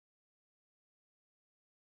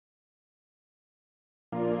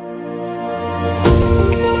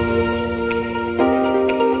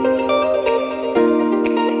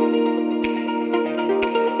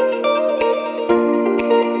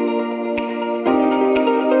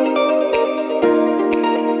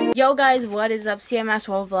Yo guys, what is up? CMS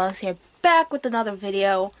World Vlogs here, back with another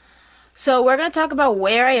video. So we're going to talk about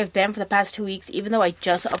where I have been for the past 2 weeks, even though I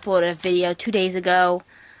just uploaded a video 2 days ago.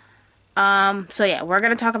 So yeah, we're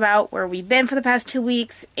going to talk about where we've been for the past 2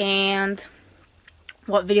 weeks and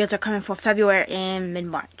what videos are coming for February and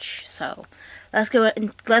mid-March. So let's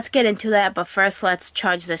get into that, but first let's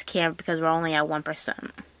charge this camera because we're only at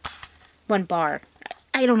 1%. 1 bar.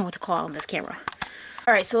 I don't know what to call on this camera.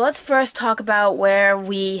 Alright, so let's first talk about where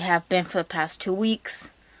we have been for the past 2 weeks.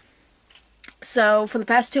 So, for the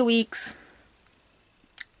past 2 weeks,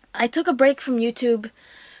 I took a break from YouTube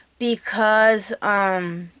because,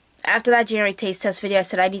 after that January taste test video, I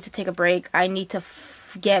said I need to take a break. I need to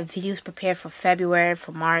get videos prepared for February,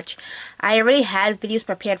 for March. I already had videos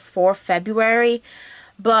prepared for February,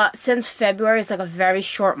 but since February is like a very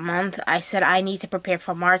short month, I said I need to prepare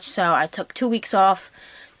for March, so I took 2 weeks off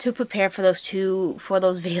to prepare for those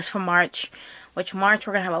videos for March. Which March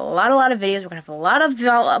we're gonna have a lot of videos. We're gonna have a lot of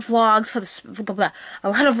vlogs for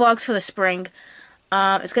the spring.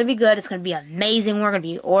 It's gonna be good. It's gonna be amazing. We're gonna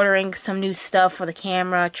be ordering some new stuff for the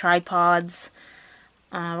camera, tripods.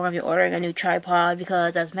 We're gonna be ordering a new tripod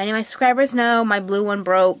because, as many of my subscribers know, my blue one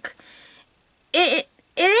broke. It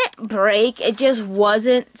didn't break. It just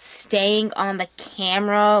wasn't staying on the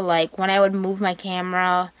camera. Like when I would move my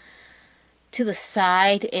camera to the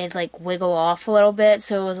side, it like wiggle off a little bit,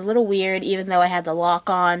 so it was a little weird even though I had the lock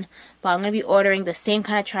on. But I'm gonna be ordering the same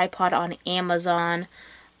kind of tripod on Amazon,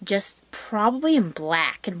 just probably in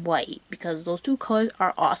black and white because those two colors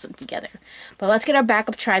are awesome together. But let's get our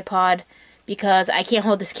backup tripod because I can't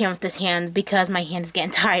hold this camera with this hand because my hand is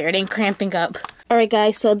getting tired and cramping up. Alright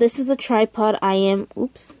guys, so this is the tripod I am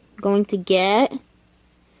going to get.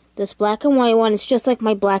 This black and white one is just like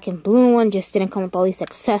my black and blue one, just didn't come with all these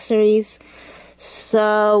accessories.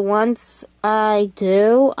 So once I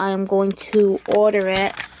do, I'm going to order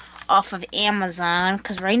it off of Amazon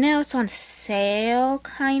because right now it's on sale,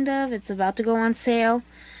 kind of. It's about to go on sale.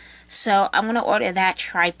 So I'm going to order that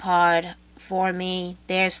tripod for me.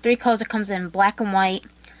 There's 3 colors. It comes in black and white,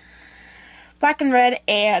 black and red,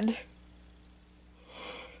 and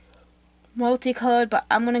multicolored, but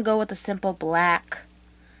I'm going to go with the simple black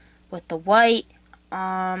with the white.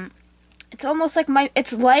 It's almost like my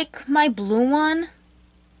blue one,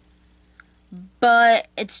 but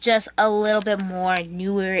it's just a little bit more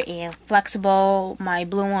newer and flexible. My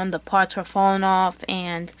blue one, the parts were falling off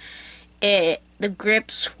and the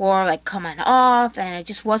grips were like coming off and it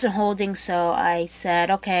just wasn't holding, so I said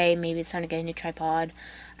okay, maybe it's time to get a new tripod.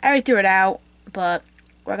 I already threw it out, but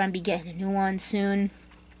we're gonna be getting a new one soon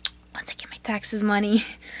once I get my taxes money.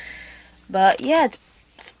 But yeah, it's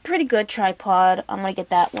pretty good tripod. I'm gonna get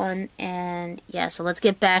that one. And yeah, so let's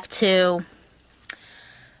get back to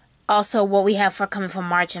also what we have for coming for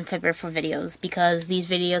March and February for videos, because these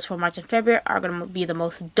videos for March and February are gonna be the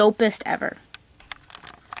most dopest ever.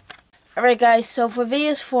 Alright guys, so for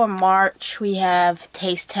videos for March, we have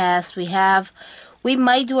taste tests, we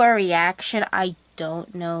might do a reaction, I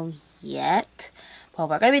don't know yet. But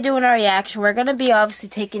we're going to be doing our reaction. We're going to be obviously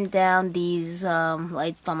taking down these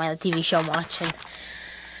lights on my TV show I'm watching.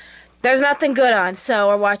 There's nothing good on, so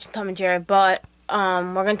we're watching Tom and Jerry. But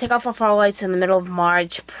we're going to take off our fog lights in the middle of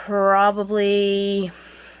March. Probably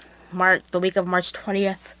the week of March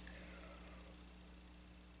 20th.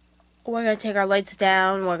 We're going to take our lights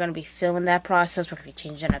down. We're going to be filming that process. We're going to be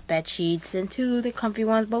changing our bed sheets into the comfy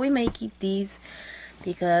ones. But we may keep these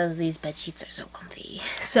because these bed sheets are so comfy.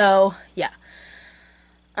 So, yeah.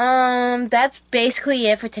 That's basically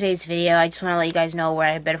it for today's video. I just want to let you guys know where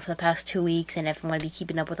I've been for the past 2 weeks and if I'm going to be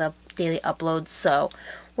keeping up with the daily uploads. So,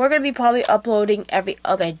 we're going to be probably uploading every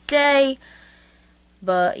other day.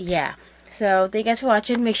 But, yeah. So, thank you guys for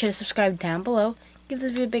watching. Make sure to subscribe down below. Give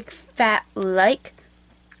this video a big fat like,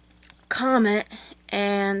 comment,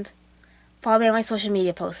 and follow me on my social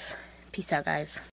media posts. Peace out, guys.